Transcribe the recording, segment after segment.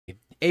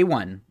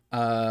A1.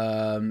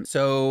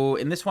 So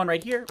in this one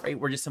right here, right,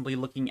 we're just simply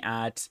looking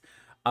at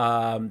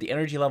the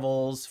energy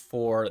levels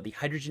for the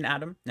hydrogen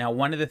atom. Now,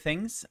 one of the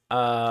things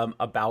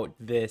about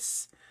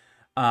this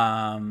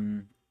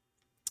um,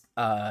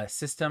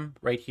 system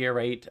right here,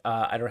 right,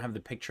 I don't have the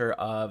picture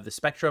of the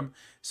spectrum.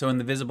 So in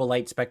the visible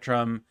light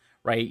spectrum,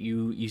 right,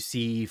 you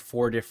see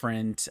four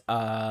different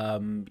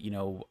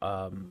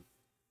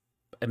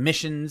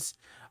emissions,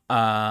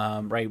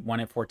 right? One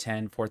at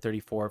 410,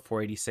 434,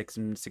 486,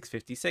 and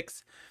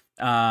 656.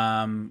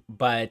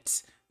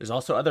 But there's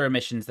also other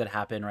emissions that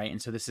happen, right?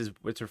 And so this is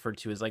what's referred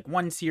to as like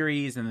one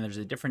series, and then there's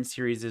a different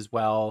series as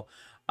well.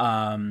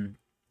 And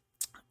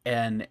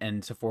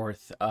so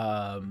forth.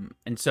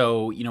 And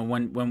so,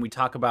 when we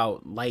talk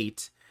about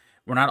light,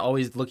 we're not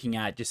always looking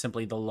at just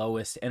simply the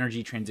lowest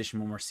energy transition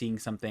when we're seeing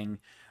something,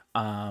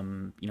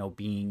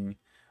 being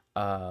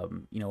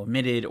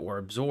emitted or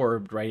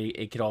absorbed, right?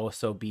 It could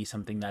also be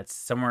something that's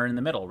somewhere in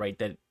the middle, right?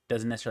 That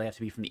doesn't necessarily have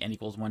to be from the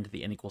n=1 to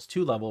the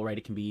n=2 level, right?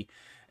 It can be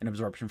an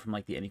absorption from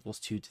like the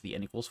n=2 to the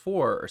n=4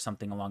 or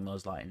something along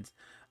those lines.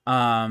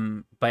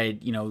 But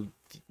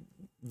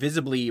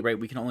visibly, right,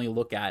 we can only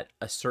look at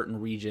a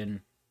certain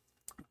region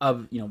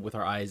of, with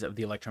our eyes of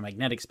the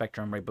electromagnetic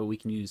spectrum, right? But we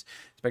can use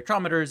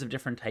spectrometers of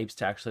different types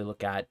to actually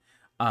look at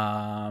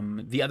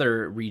the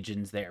other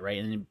regions there,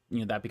 right? And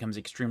that becomes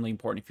extremely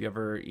important if you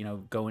ever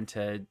go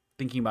into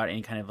thinking about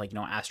any kind of like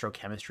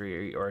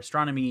astrochemistry or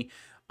astronomy,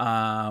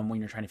 when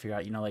you're trying to figure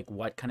out like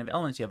what kind of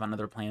elements you have on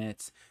other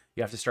planets.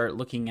 You have to start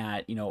looking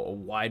at a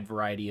wide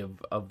variety of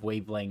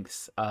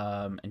wavelengths,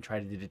 and try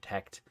to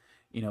detect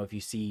if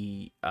you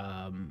see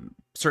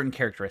certain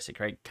characteristics,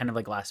 right? Kind of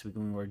like last week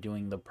when we were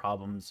doing the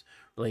problems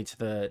related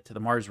to the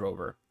Mars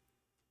rover,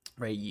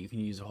 right? You can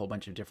use a whole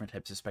bunch of different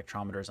types of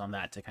spectrometers on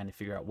that to kind of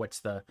figure out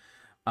what's the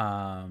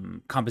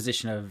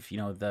composition of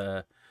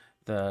the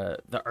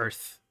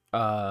Earth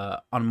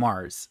on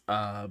Mars,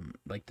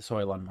 like the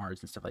soil on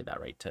Mars and stuff like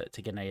that, right?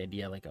 To get an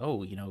idea, like,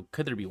 oh,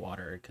 could there be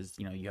water? Because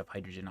you have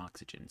hydrogen,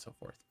 oxygen, and so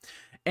forth.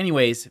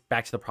 Anyways,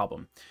 back to the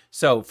problem.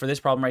 So for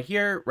this problem right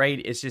here,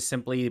 right, it's just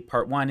simply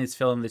part one is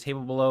fill in the table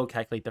below,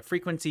 calculate the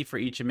frequency for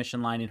each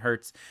emission line in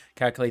hertz,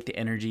 calculate the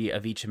energy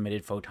of each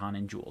emitted photon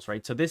in joules,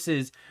 right? So this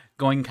is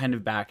going kind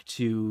of back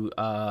to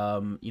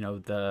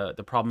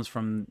the problems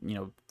from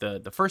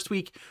the first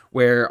week,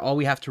 where all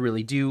we have to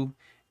really do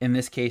in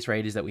this case,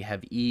 right, is that we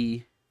have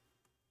E.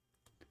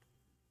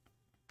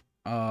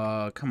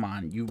 Come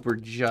on, you were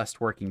just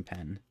working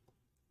pen.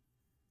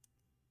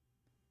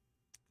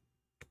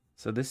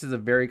 So this is a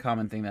very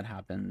common thing that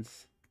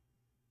happens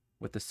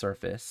with the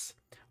surface.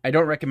 I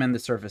don't recommend the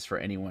surface for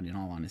anyone, in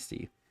all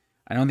honesty.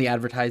 I know in the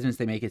advertisements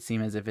they make it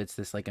seem as if it's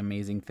this like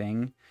amazing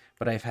thing,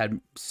 but I've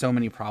had so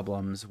many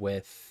problems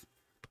with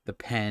the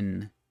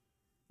pen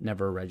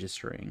never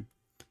registering.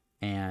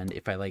 And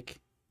if I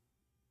like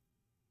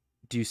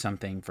do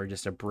something for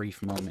just a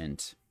brief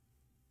moment,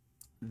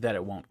 that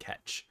it won't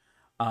catch,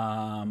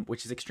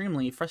 which is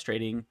extremely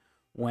frustrating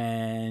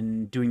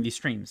when doing these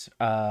streams,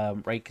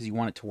 right? Because you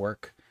want it to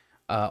work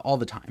all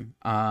the time.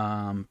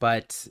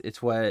 But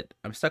it's what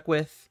I'm stuck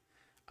with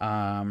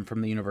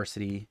from the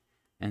university.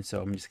 And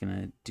so I'm just going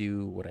to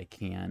do what I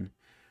can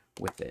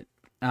with it.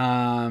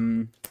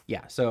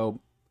 Yeah, so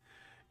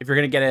if you're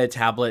going to get a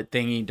tablet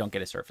thingy, don't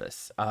get a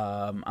Surface,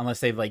 unless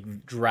they've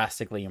like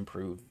drastically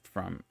improved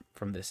from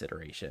this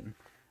iteration,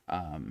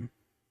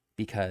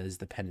 because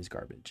the pen is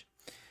garbage.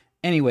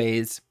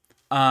 Anyways,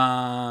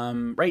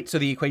 right, so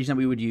the equation that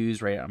we would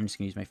use, right, I'm just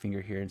going to use my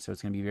finger here, and so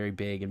it's going to be very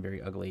big and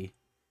very ugly,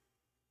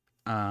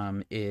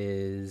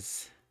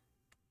 is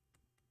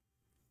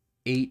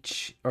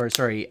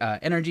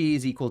energy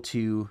is equal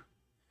to,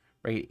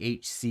 right,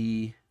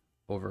 hc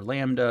over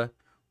lambda,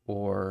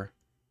 or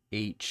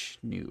h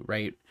nu,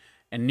 right?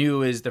 And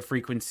nu is the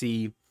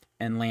frequency,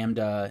 and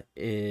lambda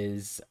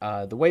is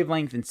the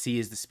wavelength, and c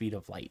is the speed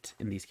of light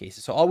in these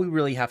cases. So all we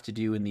really have to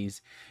do in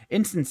these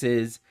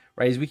instances,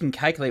 right, is we can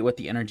calculate what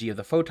the energy of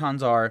the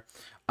photons are,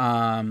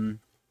 and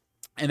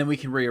then we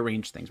can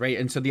rearrange things, right?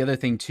 And so the other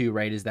thing too,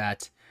 right, is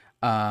that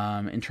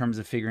in terms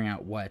of figuring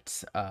out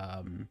what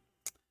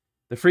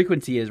the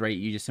frequency is, right,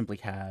 you just simply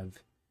have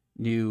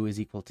nu is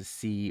equal to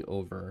c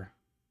over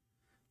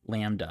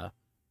lambda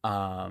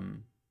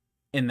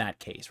in that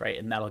case, right?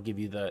 And that'll give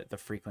you the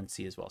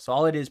frequency as well. So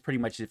all it is pretty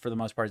much, for the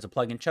most part, is a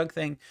plug and chug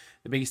thing.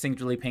 The biggest thing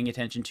really paying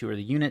attention to are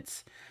the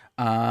units,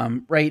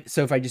 right?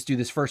 So if I just do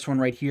this first one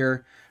right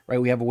here,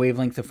 right, we have a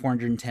wavelength of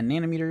 410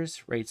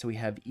 nanometers, right? So we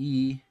have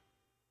E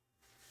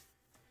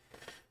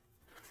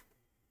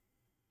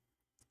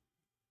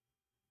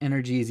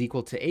energy is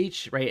equal to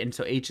H, right? And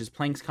so H is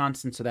Planck's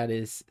constant, so that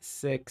is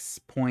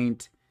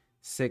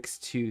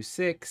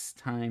 6.626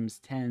 times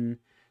 10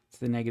 to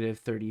the negative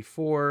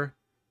 34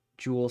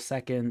 joule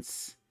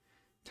seconds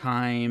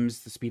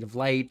times the speed of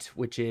light,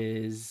 which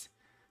is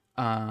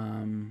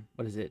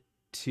what is it,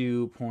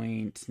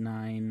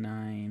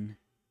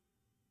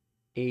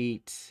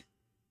 2.998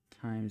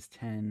 times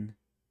 10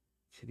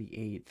 to the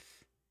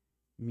 8th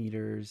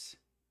meters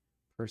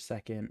per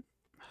second.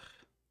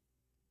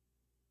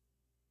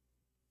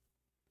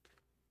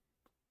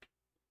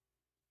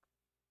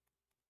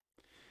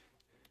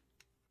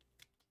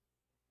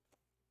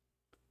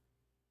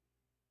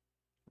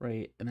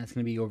 right? And that's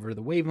going to be over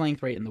the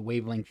wavelength, right? And the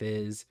wavelength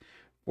is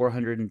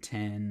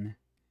 410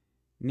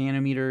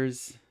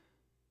 nanometers,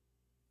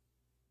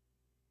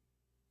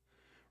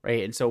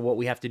 right? And so what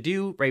we have to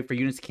do, right, for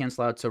units to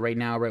cancel out. So right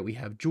now, right, we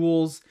have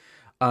joules,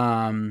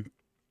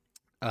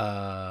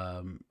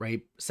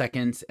 right,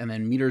 seconds, and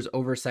then meters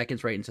over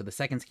seconds, right? And so the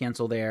seconds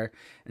cancel there.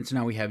 And so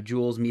now we have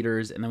joules,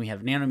 meters, and then we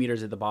have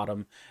nanometers at the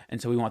bottom. And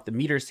so we want the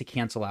meters to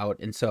cancel out.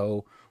 And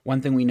so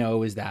one thing we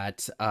know is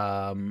that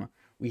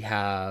we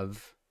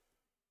have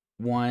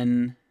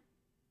 1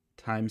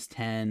 times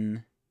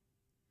 10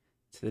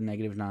 to the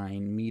negative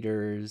 9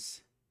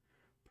 meters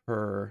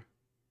per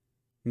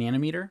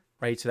nanometer,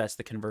 right? So that's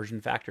the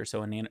conversion factor.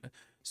 So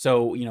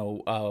you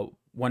know,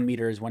 1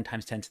 meter is 1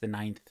 times 10 to the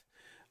 9th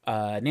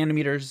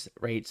nanometers,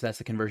 right? So that's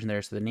the conversion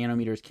there. So the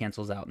nanometers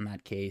cancels out in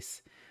that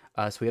case.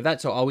 So we have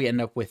that. So all we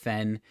end up with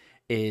then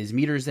is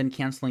meters then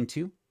canceling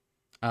too,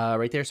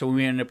 right there. So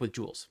we end up with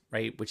joules,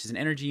 right? Which is an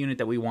energy unit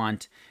that we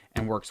want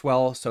and works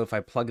well. So if I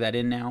plug that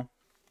in now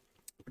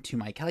to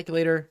my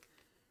calculator,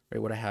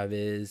 right, what I have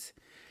is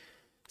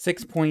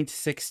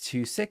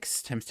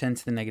 6.626 times 10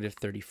 to the negative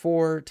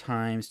 34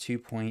 times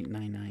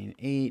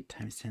 2.998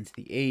 times 10 to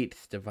the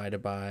 8th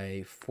divided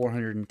by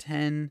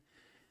 410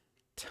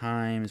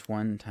 times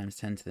 1 times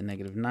 10 to the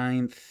negative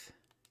 9th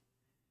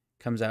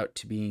comes out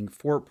to being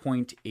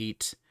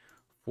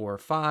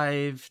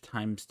 4.845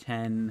 times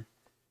 10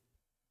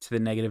 to the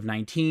negative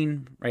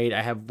 19, right?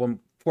 I have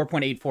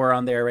 4.84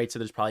 on there, right? So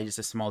there's probably just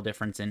a small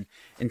difference in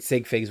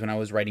sig figs when I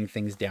was writing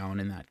things down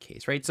in that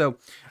case, right? So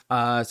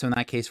so in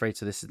that case, right,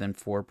 so this is then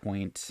 4.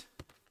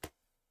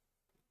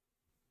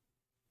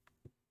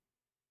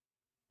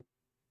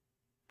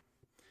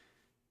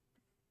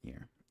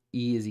 Here,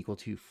 E is equal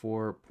to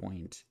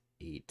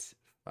 4.85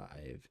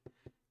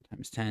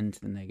 times 10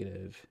 to the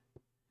negative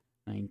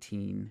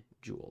 19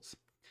 joules.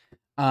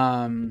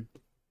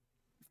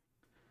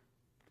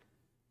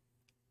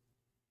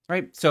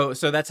 Right. So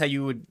that's how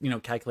you would, you know,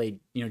 calculate,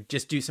 you know,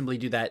 just simply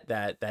do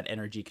that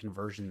energy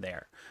conversion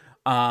there.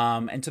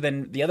 And so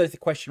then the other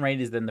question,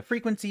 right, is then the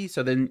frequency.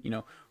 So then, you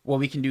know, what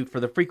we can do for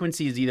the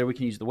frequency is either we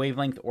can use the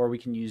wavelength or we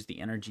can use the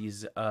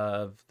energies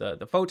of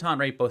the photon,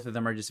 right? Both of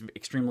them are just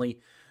extremely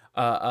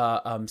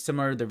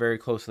similar. They're very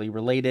closely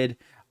related.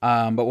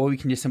 But what we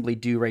can just simply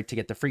do, right, to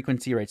get the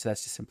frequency, right, so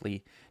that's just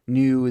simply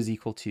nu is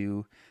equal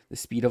to the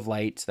speed of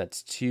light. So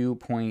that's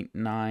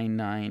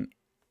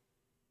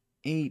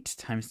 2.998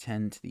 times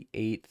 10 to the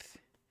 8th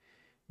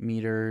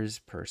meters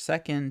per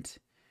second.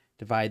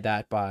 Divide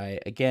that by,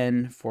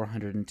 again,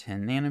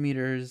 410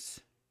 nanometers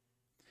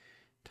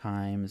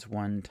times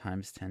 1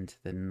 times 10 to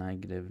the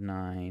negative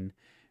 9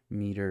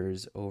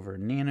 meters over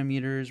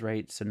nanometers,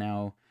 right? So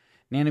now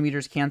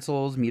nanometers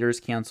cancels, meters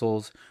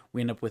cancels.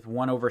 We end up with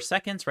 1 over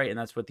seconds, right? And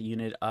that's what the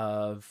unit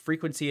of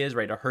frequency is,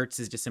 right? A hertz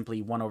is just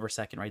simply 1 over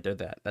second, right there.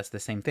 That's the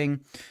same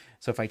thing.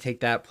 So if I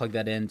take that, plug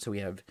that in, so we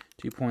have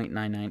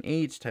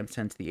 2.998 times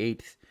 10 to the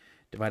 8th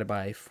divided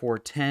by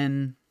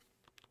 410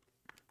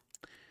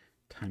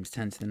 times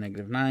 10 to the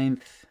negative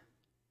 9th.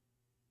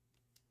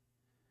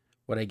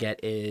 What I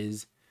get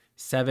is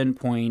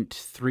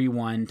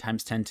 7.31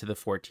 times 10 to the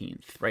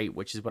 14th, right?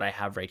 Which is what I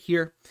have right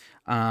here.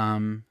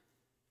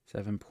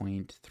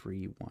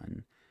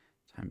 7.31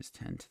 times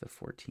 10 to the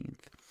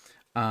 14th.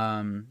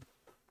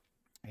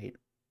 Right,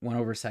 1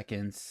 over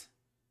seconds.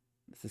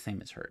 It's the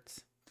same as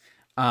hertz.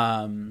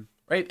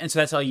 Right, and so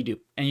that's all you do.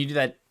 And you do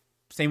that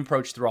same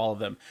approach through all of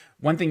them.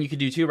 One thing you could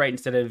do too, right,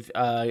 instead of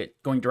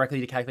going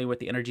directly to calculate what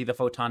the energy of the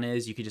photon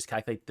is, you could just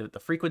calculate the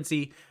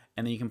frequency,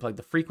 and then you can plug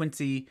the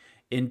frequency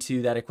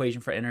into that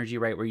equation for energy,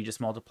 right, where you just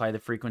multiply the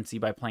frequency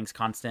by Planck's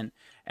constant,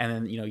 and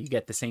then, you know, you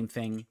get the same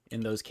thing in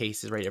those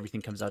cases, right?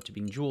 Everything comes out to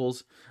being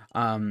joules.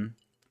 So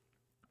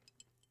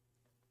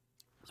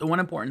one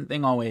important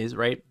thing always,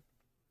 right,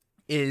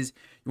 is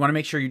you want to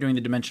make sure you're doing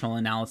the dimensional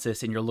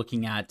analysis and you're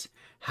looking at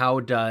how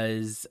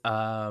does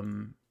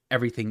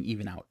everything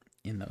even out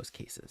in those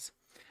cases.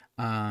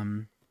 But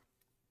I'm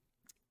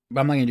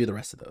not going to do the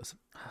rest of those.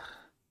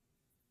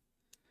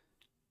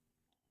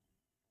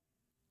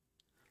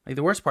 Like,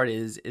 the worst part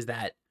is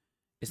that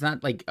it's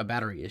not like a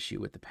battery issue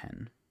with the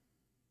pen.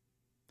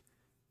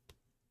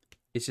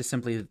 It's just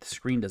simply that the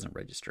screen doesn't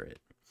register it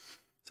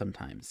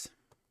sometimes.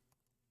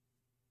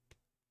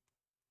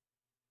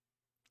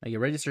 Like, it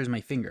registers my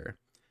finger,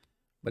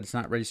 but it's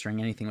not registering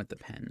anything with the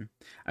pen.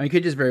 I mean, it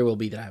could just very well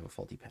be that I have a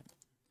faulty pen.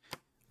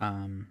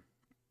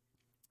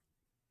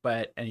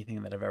 But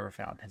anything that I've ever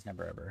found has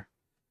never ever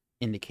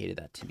indicated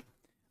that to me.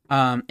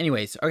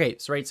 Anyways, okay,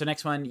 so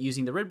next one,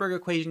 using the Rydberg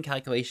equation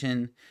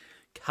calculation,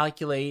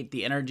 calculate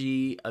the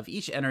energy of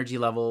each energy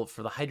level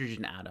for the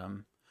hydrogen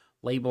atom,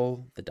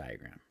 label the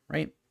diagram,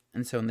 right?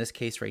 And so in this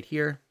case right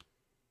here,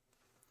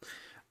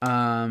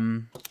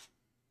 right,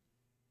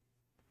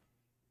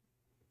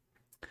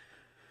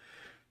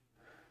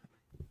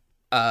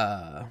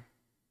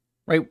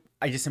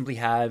 I just simply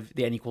have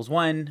the n equals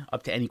 1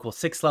 up to n equals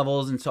 6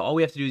 levels. And so all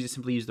we have to do is just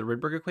simply use the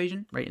Rydberg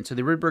equation, right? And so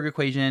the Rydberg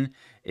equation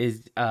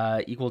is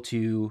equal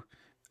to,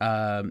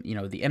 you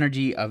know, the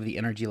energy of the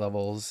energy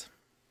levels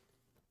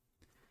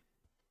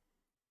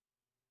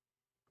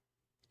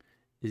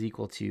is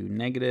equal to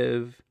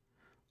negative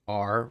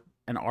R,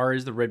 and R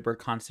is the Rydberg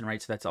constant,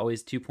 right? So that's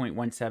always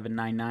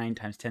 2.1799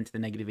 times 10 to the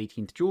negative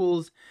 18th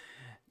joules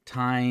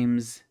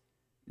times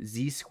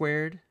Z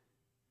squared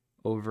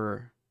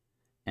over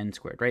N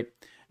squared, right?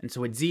 And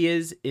so what Z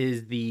is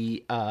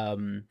the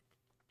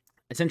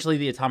essentially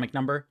the atomic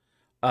number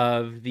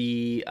of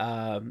the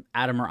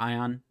atom or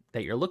ion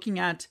that you're looking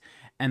at,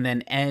 and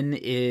then N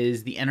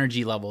is the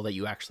energy level that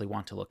you actually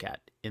want to look at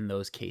in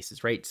those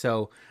cases, right?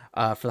 So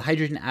for the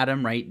hydrogen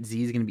atom, right,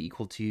 Z is going to be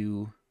equal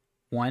to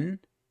 1,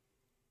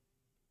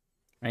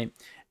 right?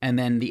 And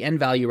then the N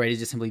value, right, is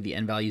just simply the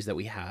N values that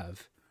we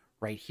have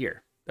right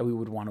here that we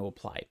would want to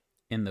apply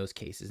in those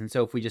cases. And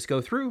so if we just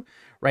go through,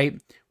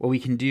 right, what we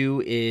can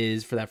do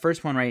is for that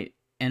first one, right,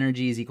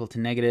 energy is equal to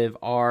negative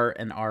R,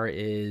 and R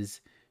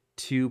is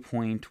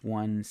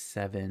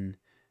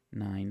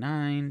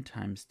 2.1799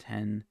 times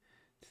 10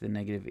 to the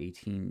negative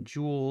 18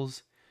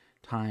 joules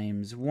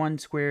times 1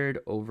 squared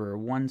over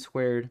 1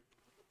 squared,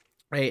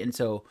 right? And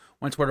so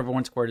 1 squared over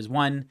 1 squared is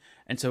 1.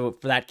 And so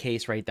for that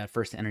case, right, that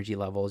first energy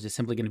level is just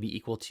simply going to be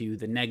equal to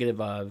the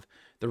negative of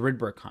the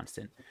Rydberg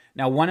constant.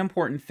 Now, one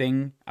important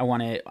thing I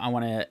want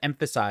to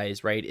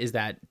emphasize, right, is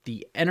that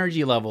the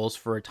energy levels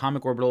for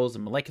atomic orbitals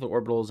and molecular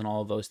orbitals and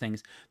all of those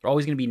things, they're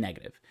always going to be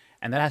negative.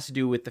 And that has to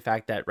do with the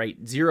fact that, right,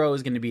 0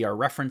 is going to be our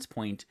reference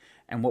point,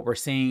 and what we're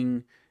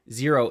saying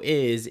 0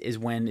 is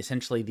when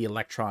essentially the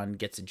electron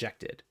gets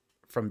ejected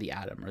from the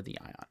atom or the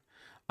ion.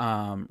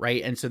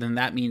 Right. And so then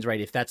that means, right,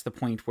 if that's the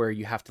point where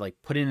you have to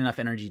like put in enough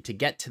energy to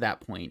get to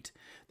that point,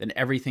 then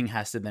everything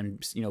has to then,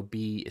 you know,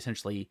 be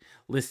essentially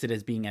listed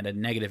as being at a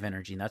negative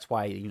energy. And that's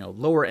why, you know,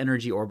 lower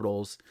energy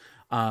orbitals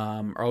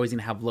are always going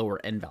to have lower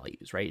N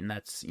values. Right. And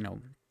that's, you know,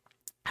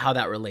 how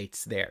that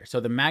relates there. So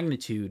the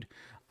magnitude,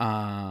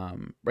 right,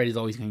 is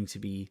always going to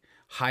be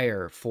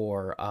higher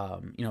for,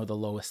 you know, the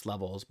lowest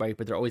levels, right?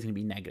 But they're always going to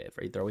be negative,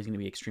 right? They're always going to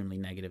be extremely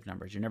negative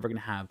numbers. You're never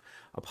going to have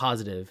a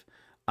positive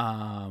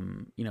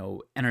you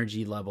know,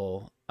 energy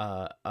level,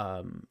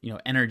 you know,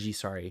 energy,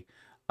 sorry,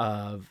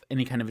 of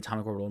any kind of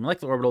atomic orbital or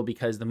molecular orbital,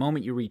 because the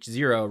moment you reach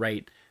 0,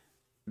 right,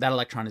 that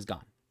electron is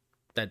gone.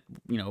 That,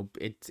 you know,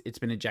 it's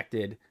been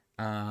ejected.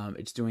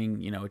 It's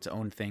doing, you know, its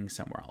own thing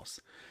somewhere else.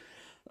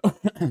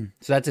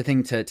 So that's a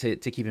thing to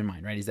keep in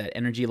mind, right, is that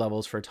energy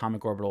levels for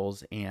atomic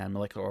orbitals and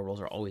molecular orbitals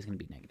are always going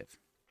to be negative.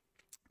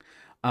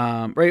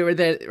 Right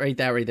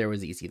there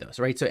was easy though.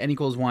 So, right, so N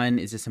equals 1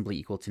 is just simply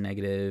equal to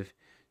negative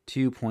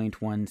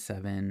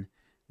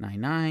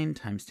 2.1799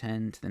 times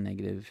 10 to the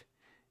negative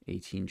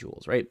 18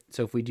 joules, right?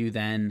 So if we do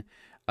then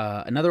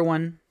another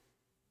one,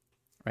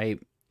 right,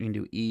 we can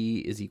do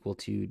E is equal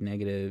to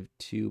negative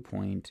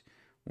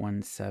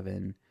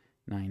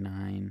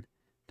 2.1799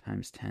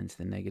 times 10 to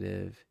the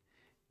negative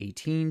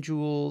 18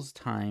 joules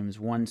times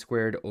 1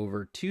 squared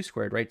over 2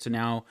 squared, right? So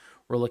now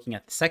we're looking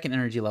at the second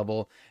energy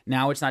level.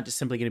 Now it's not just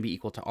simply going to be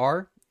equal to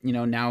R, you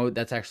know, now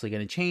that's actually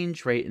going to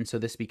change, right? And so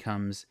this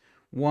becomes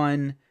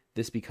 1,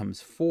 this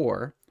becomes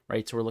 4,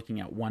 right? So we're looking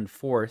at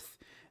 1/4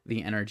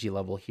 the energy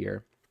level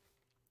here.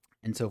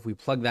 And so if we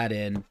plug that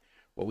in,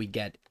 what we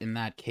get in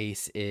that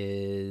case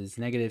is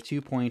negative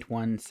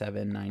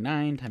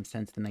 2.1799 times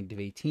 10 to the negative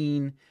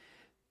 18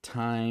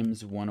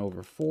 times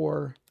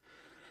 1/4.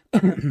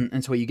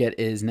 And so what you get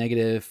is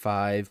negative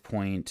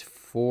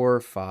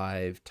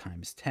 5.45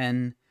 times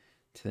 10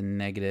 to the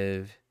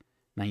negative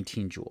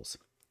 19 joules,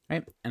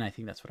 right? And I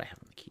think that's what I have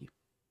on the key.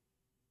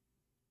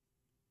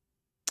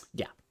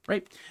 Yeah,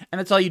 right? And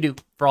that's all you do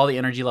for all the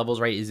energy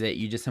levels, right, is that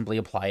you just simply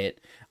apply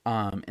it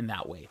in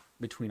that way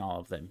between all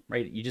of them,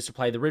 right? You just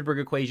apply the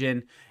Rydberg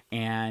equation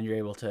and you're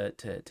able to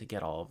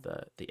get all of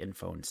the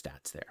info and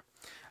stats there.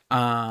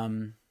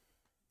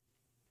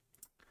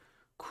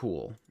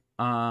 Cool.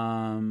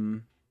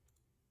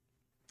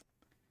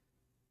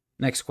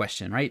 Next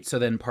question, right? So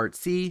then part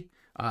C,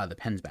 the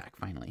pen's back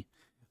finally.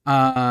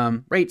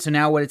 Right, so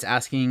now what it's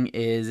asking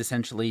is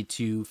essentially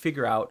to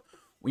figure out,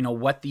 you know,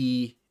 what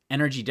the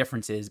energy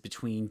difference is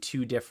between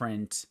two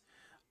different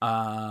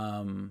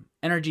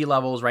energy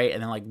levels, right?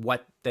 And then like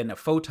what then a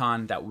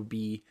photon that would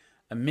be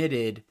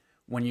emitted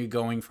when you're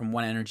going from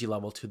one energy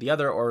level to the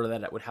other, or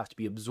that it would have to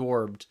be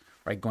absorbed,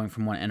 right, going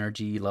from one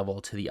energy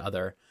level to the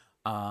other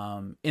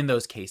in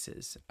those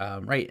cases,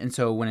 right? And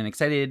so when an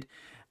excited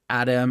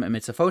atom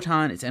emits a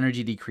photon, its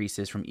energy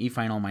decreases from E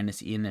final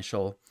minus E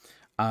initial.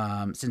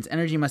 Since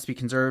energy must be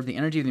conserved, the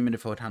energy of the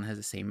emitted photon has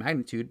the same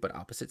magnitude but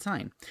opposite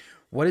sign.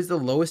 What is the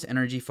lowest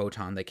energy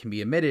photon that can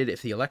be emitted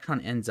if the electron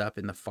ends up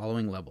in the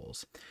following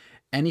levels?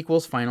 N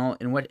equals final.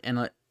 In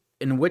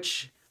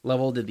which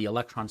level did the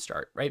electron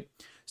start, right?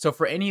 So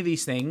for any of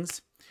these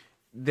things,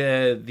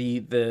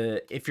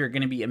 if you're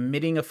going to be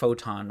emitting a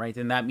photon, right,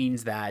 then that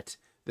means that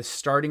the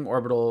starting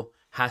orbital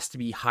has to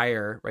be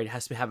higher, right? It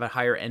has to have a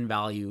higher N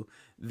value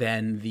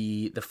than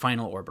the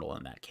final orbital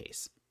in that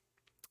case.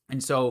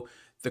 And so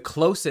the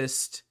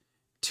closest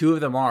two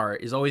of them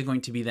is always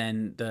going to be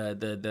then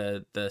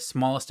the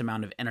smallest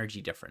amount of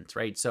energy difference,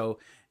 right? So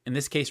in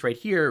this case right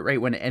here,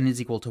 right, when N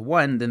is equal to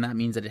 1, then that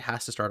means that it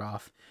has to start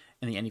off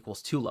in the N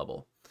equals 2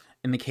 level.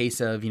 in the case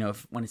of,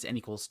 when it's n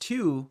equals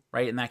 2,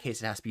 right, in that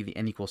case, it has to be the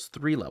n equals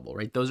 3 level,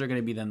 right? Those are going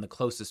to be then the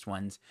closest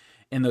ones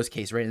in those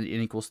cases, right? N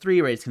equals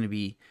 3, right, it's going to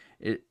be,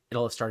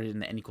 it'll have started in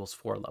the n equals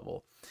 4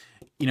 level.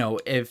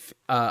 If,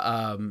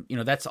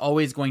 that's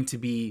always going to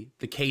be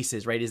the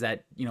cases, right, is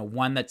that,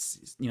 one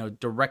that's,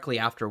 directly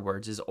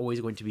afterwards is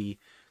always going to be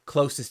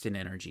closest in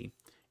energy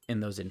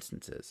in those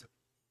instances.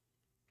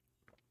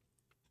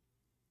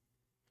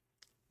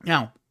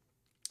 Now,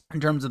 in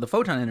terms of the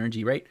photon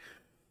energy, right,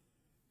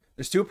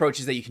 there's two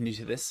approaches that you can do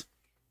to this.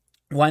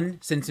 One,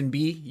 since in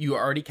B, you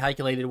already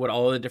calculated what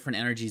all of the different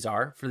energies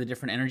are for the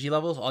different energy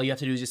levels, all you have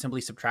to do is just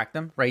simply subtract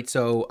them, right?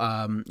 So,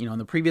 in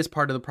the previous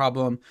part of the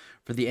problem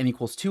for the n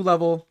equals 2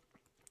 level,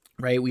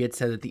 right, we had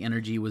said that the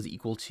energy was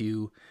equal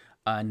to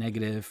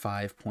negative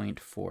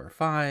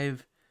 5.45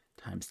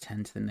 times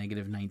 10 to the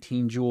negative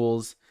 19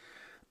 joules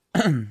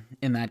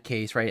in that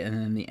case, right? And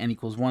then the n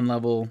equals 1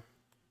 level,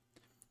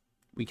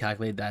 we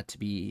calculated that to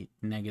be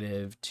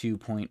negative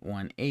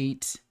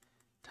 2.18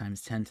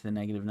 times 10 to the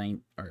negative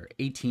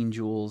 18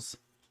 joules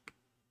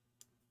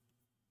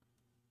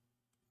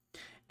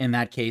in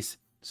that case.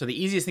 So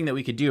the easiest thing that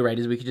we could do, right,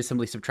 is we could just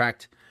simply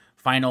subtract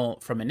final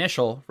from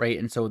initial, right?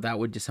 And so that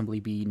would just simply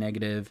be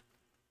negative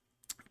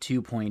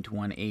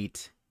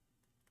 2.18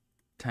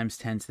 times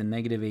 10 to the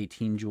negative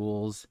 18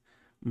 joules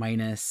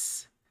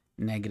minus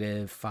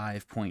negative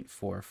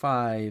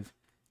 5.45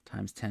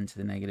 times 10 to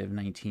the negative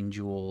 19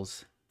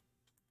 joules.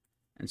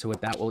 And so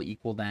what that will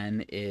equal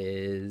then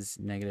is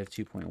negative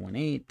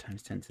 2.18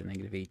 times 10 to the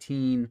negative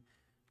 18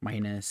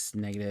 minus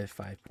negative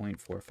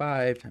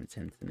 5.45 times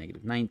 10 to the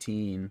negative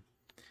 19.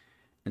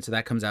 And so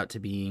that comes out to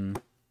being,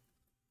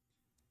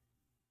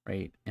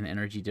 right, an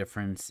energy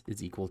difference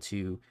is equal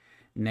to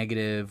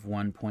negative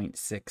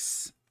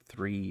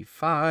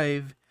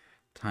 1.635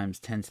 times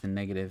 10 to the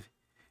negative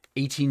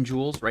 18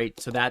 joules, right?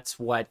 So that's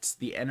what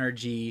the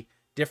energy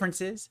difference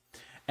is.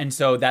 And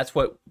so that's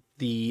what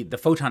the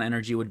photon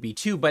energy would be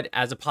too, but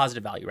as a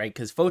positive value, right?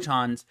 Because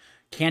photons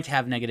can't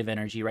have negative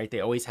energy, right?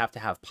 They always have to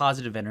have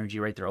positive energy,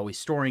 right? They're always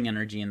storing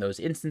energy in those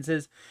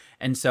instances.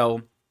 And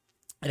so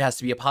it has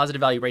to be a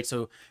positive value, right?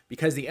 So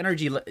because the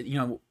energy,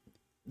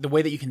 the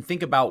way that you can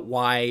think about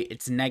why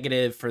it's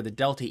negative for the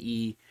delta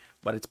E,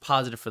 but it's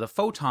positive for the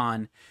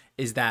photon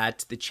is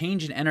that the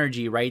change in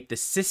energy, right? The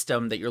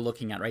system that you're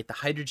looking at, right? The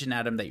hydrogen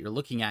atom that you're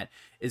looking at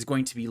is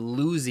going to be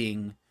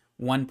losing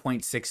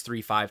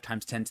 1.635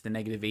 times 10 to the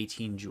negative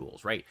 18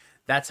 joules, right?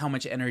 That's how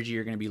much energy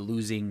you're going to be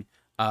losing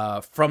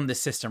from the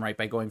system, right?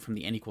 By going from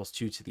the n equals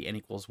 2 to the n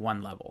equals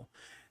 1 level.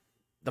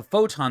 The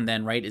photon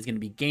then, right, is going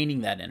to be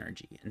gaining that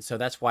energy. And so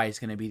that's why it's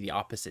going to be the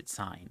opposite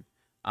sign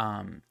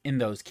in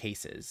those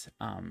cases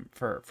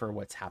for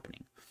what's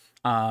happening.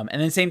 And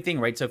then same thing,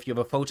 right? So if you have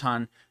a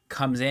photon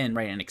comes in,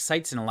 right, and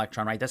excites an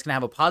electron, right, that's going to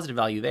have a positive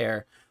value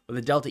there, but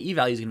the delta E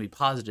value is going to be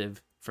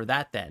positive for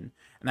that then.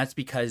 And that's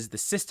because the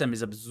system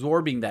is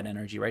absorbing that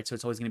energy, right? So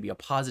it's always going to be a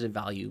positive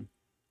value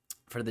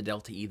for the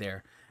delta E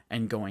there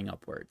and going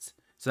upwards.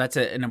 So that's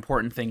an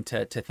important thing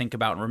to think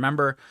about and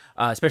remember,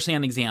 especially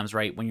on exams,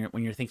 right? When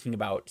you're thinking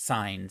about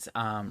signs,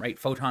 right?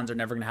 Photons are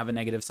never going to have a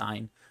negative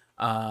sign,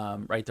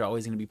 right? They're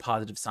always going to be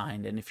positive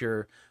signed. And if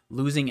you're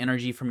losing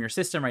energy from your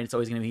system, right, it's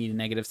always going to be a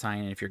negative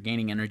sign. And if you're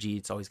gaining energy,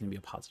 it's always going to be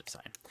a positive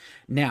sign.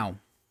 Now,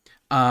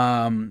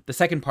 the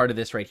second part of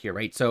this right here,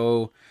 right?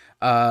 So,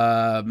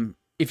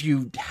 if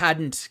you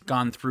hadn't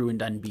gone through and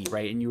done B,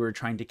 right, and you were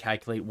trying to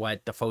calculate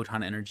what the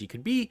photon energy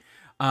could be,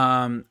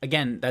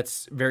 again,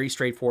 that's very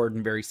straightforward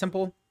and very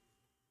simple.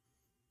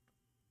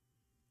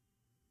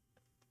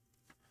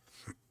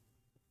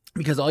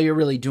 Because all you're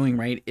really doing,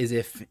 right, is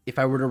if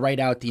I were to write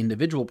out the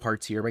individual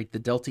parts here, right, the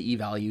delta E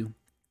value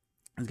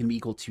is going to be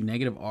equal to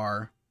negative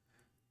R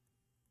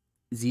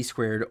Z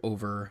squared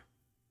over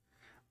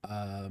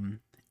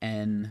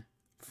N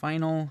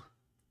final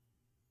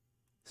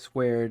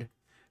squared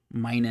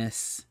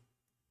minus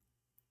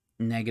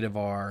negative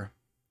R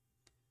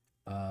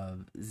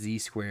of Z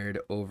squared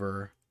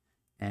over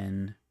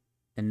N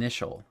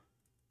initial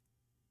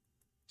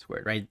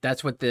squared, right?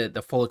 That's what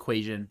the full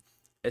equation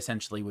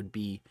essentially would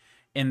be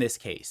in this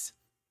case.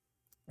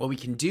 What we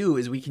can do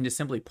is we can just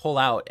simply pull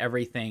out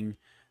everything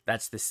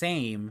that's the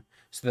same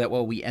so that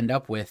what we end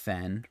up with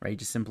then, right,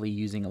 just simply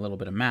using a little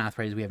bit of math,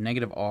 right, is we have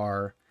negative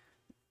R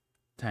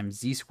times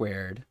Z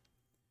squared.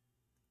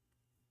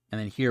 And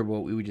then here,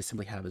 what we would just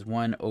simply have is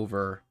 1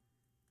 over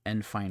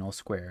N final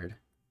squared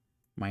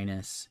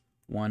minus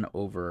 1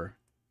 over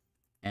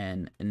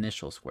N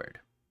initial squared.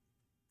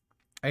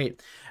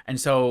 Right? And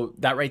so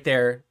that right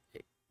there,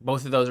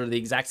 both of those are the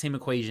exact same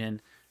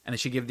equation, and they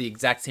should give the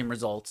exact same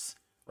results,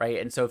 right?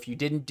 And so if you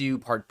didn't do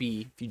part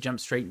B, if you jump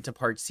straight into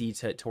part C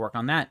to work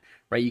on that,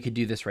 right, you could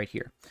do this right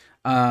here.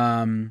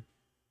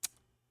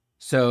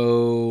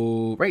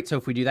 So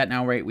if we do that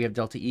now, right, we have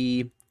delta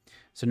E.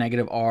 So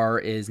negative R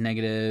is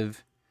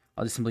negative,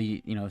 I'll just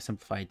simply,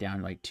 simplify it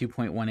down, like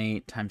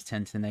 2.18 times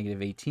 10 to the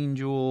negative 18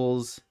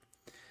 joules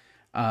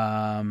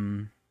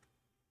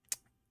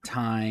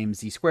times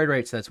Z squared,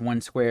 right? So that's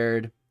 1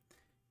 squared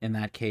in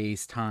that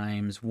case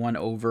times 1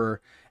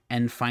 over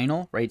n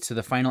final, right? So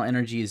the final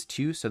energy is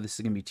 2, so this is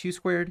going to be 2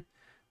 squared,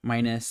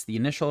 minus the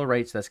initial,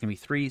 right? So that's going to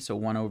be 3, so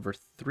 1 over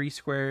 3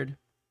 squared.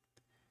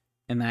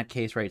 In that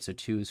case, right? So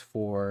 2 is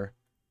 4,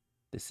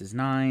 this is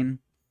 9.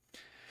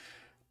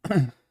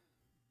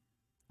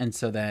 And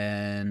so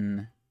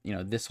then, you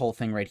know, this whole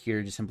thing right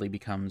here just simply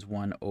becomes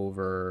 1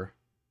 over,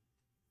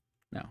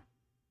 no, I'm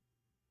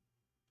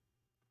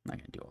not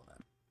going to do all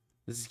that.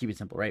 Let's just keep it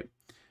simple, right?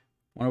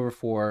 1 over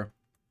 4,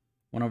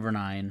 1 over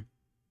 9.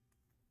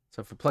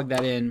 So if we plug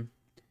that in,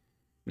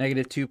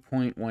 negative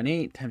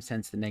 2.18 times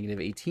 10 to the negative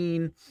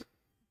 18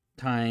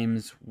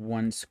 times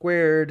 1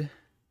 squared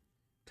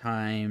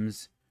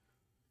times,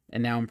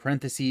 and now in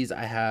parentheses,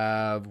 I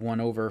have 1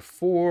 over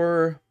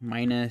 4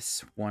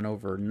 minus 1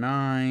 over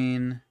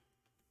 9.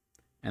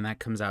 And that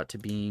comes out to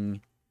being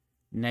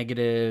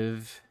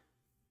negative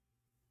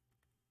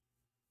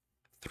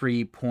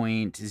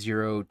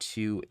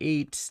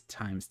 3.028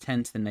 times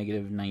 10 to the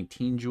negative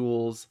 19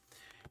 joules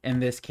in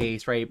this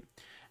case, right?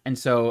 And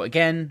so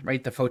again,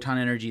 right, the photon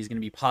energy is going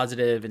to be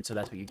positive, and so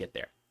that's what you get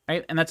there.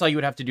 Right? And that's all you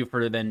would have to do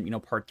for then, you know,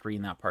 part 3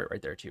 in that part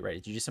right there too,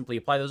 right? You just simply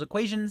apply those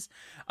equations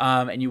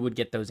and you would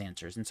get those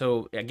answers. And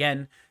so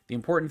again, the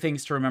important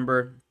things to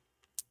remember,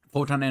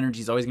 photon energy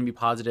is always going to be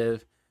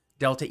positive.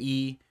 Delta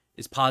E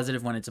is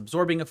positive when it's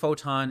absorbing a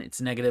photon. It's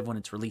negative when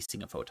it's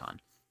releasing a photon.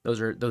 Those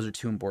are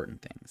 2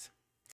 important things.